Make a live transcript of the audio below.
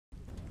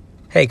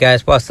Hey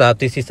guys, what's up?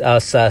 This is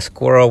us,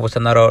 Squirrel, with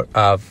another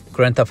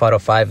Grand Theft Auto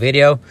 5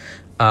 video.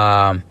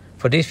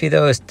 For this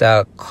video is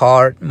the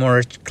car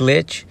merge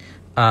glitch.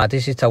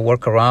 This is a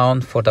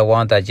workaround for the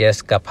one that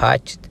just got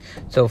patched.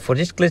 So for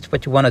this glitch,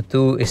 what you want to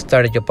do is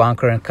start at your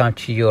bunker and come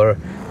to your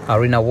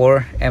arena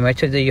war and make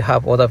sure that you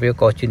have all the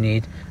vehicles you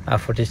need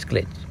for this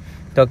glitch.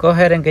 So go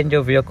ahead and get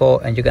your vehicle,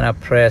 and you're gonna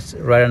press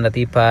right on the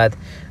D-pad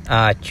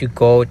to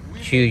go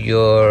to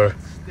your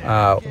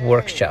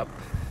workshop.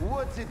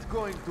 What's it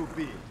going to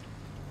be?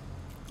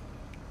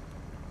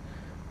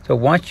 So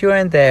once you're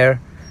in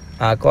there,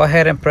 go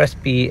ahead and press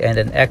B and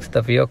then exit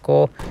the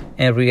vehicle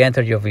and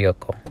re-enter your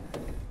vehicle.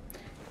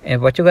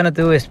 And what you're gonna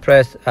do is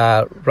press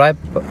right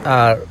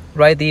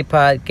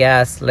D-pad,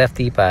 gas, left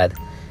D-pad,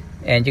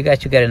 and you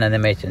guys should get an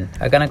animation.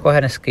 I'm gonna go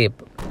ahead and skip.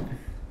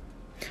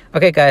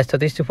 Okay guys, so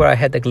this is where I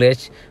had the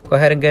glitch. Go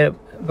ahead and get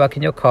back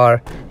in your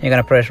car. You're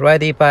gonna press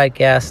right D-pad,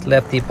 gas,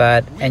 left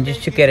D-pad, and you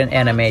should get an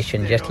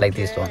animation just like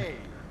this one.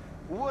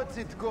 What's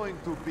it going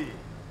to be?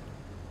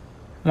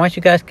 Once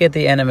you guys get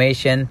the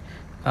animation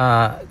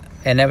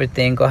and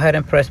everything, go ahead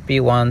and press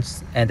B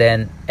once and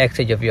then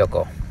exit your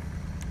vehicle.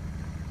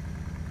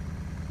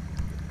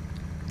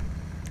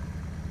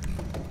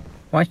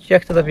 Once you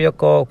exit the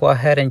vehicle, go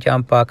ahead and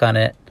jump back on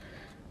it.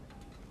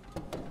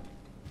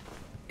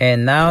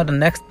 And now the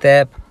next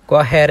step, go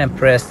ahead and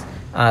press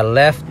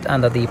left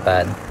on the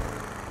D-pad.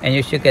 And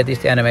you should get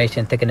this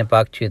animation taking it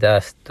back to the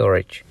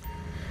storage.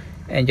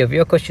 And your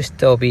vehicle should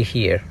still be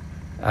here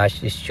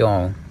as is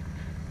shown.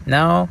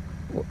 Now,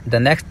 the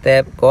next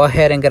step, go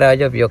ahead and get out of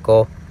your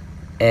vehicle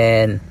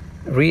and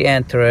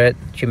re-enter it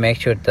to make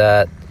sure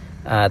that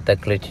the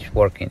glitch is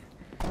working.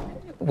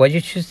 What you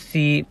should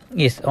see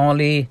is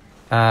only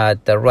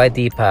the right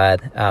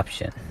D-pad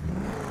option.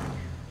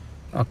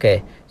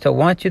 Okay, so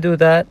once you do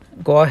that,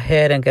 go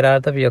ahead and get out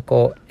of the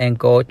vehicle and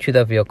go to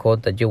the vehicle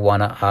that you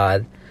want to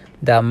add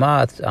the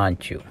mods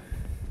onto.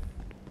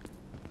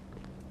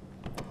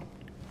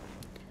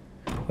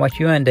 Once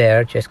you're in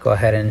there, just go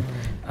ahead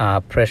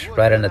and press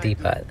right on the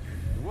D-pad.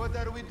 What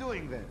are we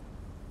doing then?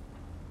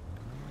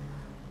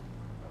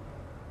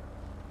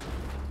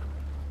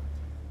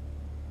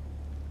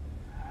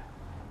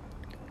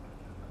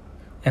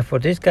 And for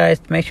this, guys,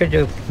 make sure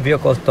your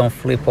vehicles don't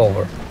flip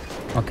over.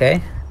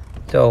 Okay,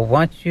 so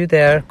once you're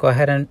there, go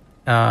ahead and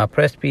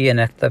press B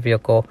and exit the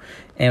vehicle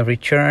and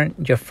return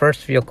your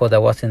first vehicle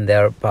that was in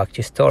there back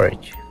to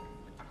storage.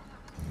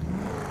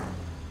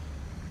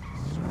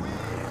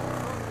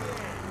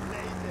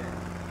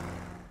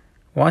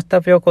 Once the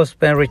vehicle has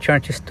been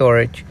returned to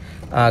storage,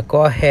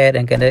 go ahead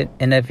and get it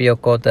in a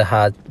vehicle that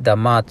has the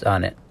mods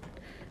on it.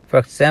 For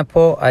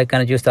example, I'm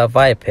gonna use the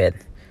Viped.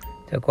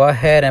 So go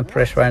ahead and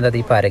press right on the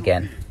D-pad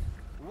again.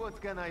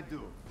 What can I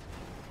do?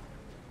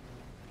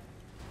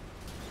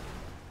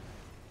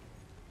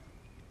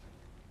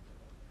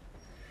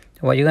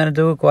 What you're gonna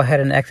do, go ahead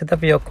and exit the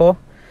vehicle,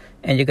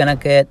 and you're gonna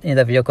get in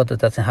the vehicle that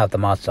doesn't have the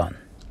mods on.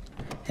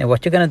 And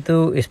what you're gonna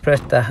do is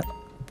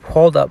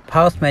hold the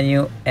pause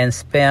menu and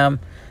spam.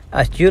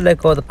 As you let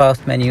go of the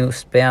pause menu,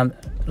 spam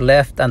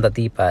left on the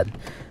D-pad.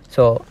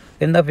 So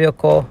in the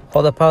vehicle,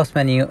 hold the pause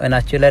menu, and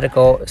as you let it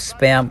go,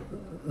 spam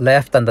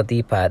left on the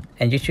D-pad.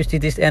 And you should see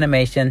this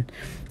animation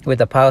with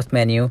the pause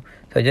menu.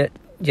 So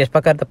just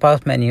back out the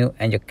pause menu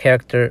and your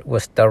character will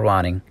start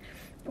running.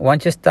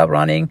 Once you stop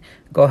running,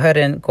 go ahead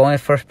and go in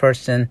first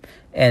person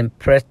and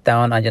press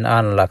down on your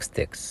analog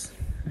sticks.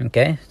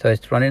 Okay, so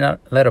it's running a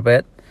little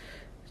bit.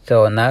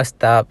 So now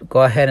stop.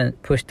 Go ahead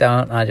and push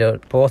down on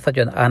both of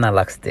your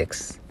analog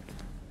sticks.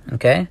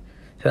 Okay,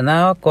 so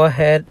now go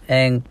ahead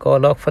and go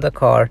look for the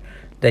car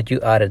that you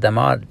added the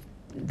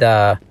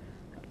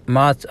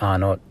mods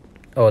on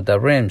or the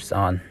rims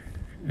on.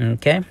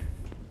 Okay,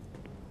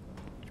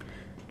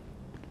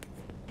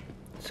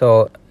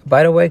 so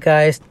by the way,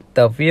 guys,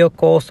 the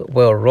vehicles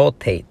will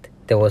rotate.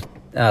 They will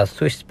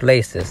switch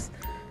places.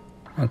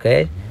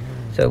 Okay,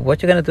 so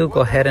what you're gonna do, go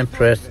ahead and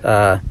press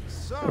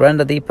run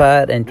the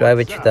D-pad and drive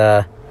it to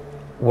the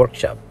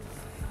workshop.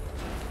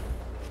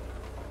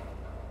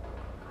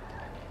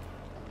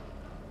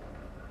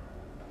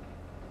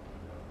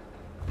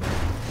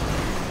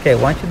 Okay,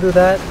 once you do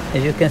that,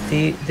 as you can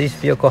see, this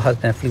vehicle has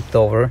been flipped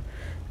over.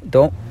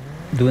 Do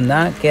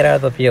not get out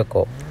of the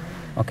vehicle.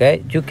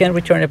 Okay, you can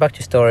return it back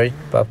to storage,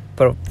 but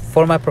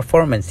for my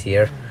performance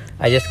here,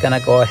 I just gonna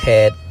go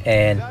ahead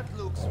and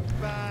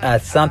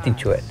add something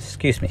to it.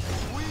 Excuse me.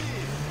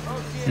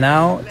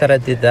 Now that I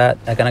did that,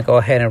 I'm gonna go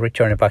ahead and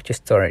return it back to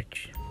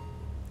storage.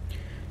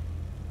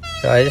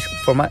 So I just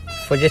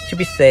for just to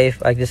be safe,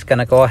 I just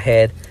gonna go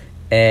ahead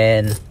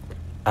and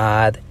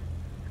add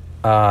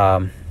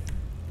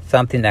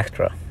something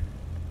extra.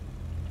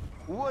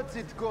 What's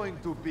it going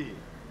to be?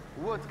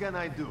 What can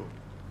I do?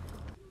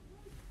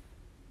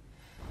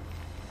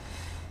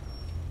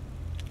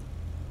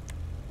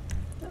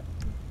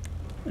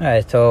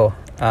 Alright, so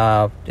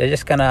I'm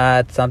just gonna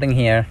add something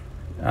here.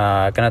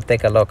 Gonna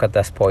take a look at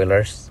the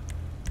spoilers.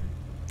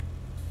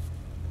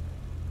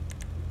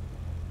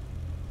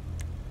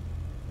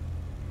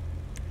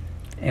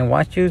 And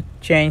once you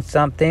change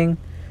something,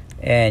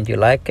 and you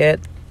like it,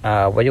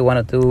 what you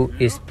want to do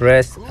is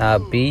press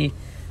B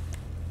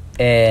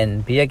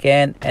and B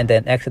again, and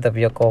then exit the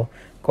vehicle.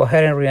 Go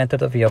ahead and re-enter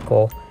the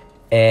vehicle,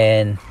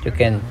 and you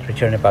can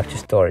return it back to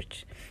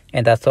storage.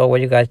 And that's all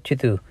what you got to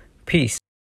do. Peace.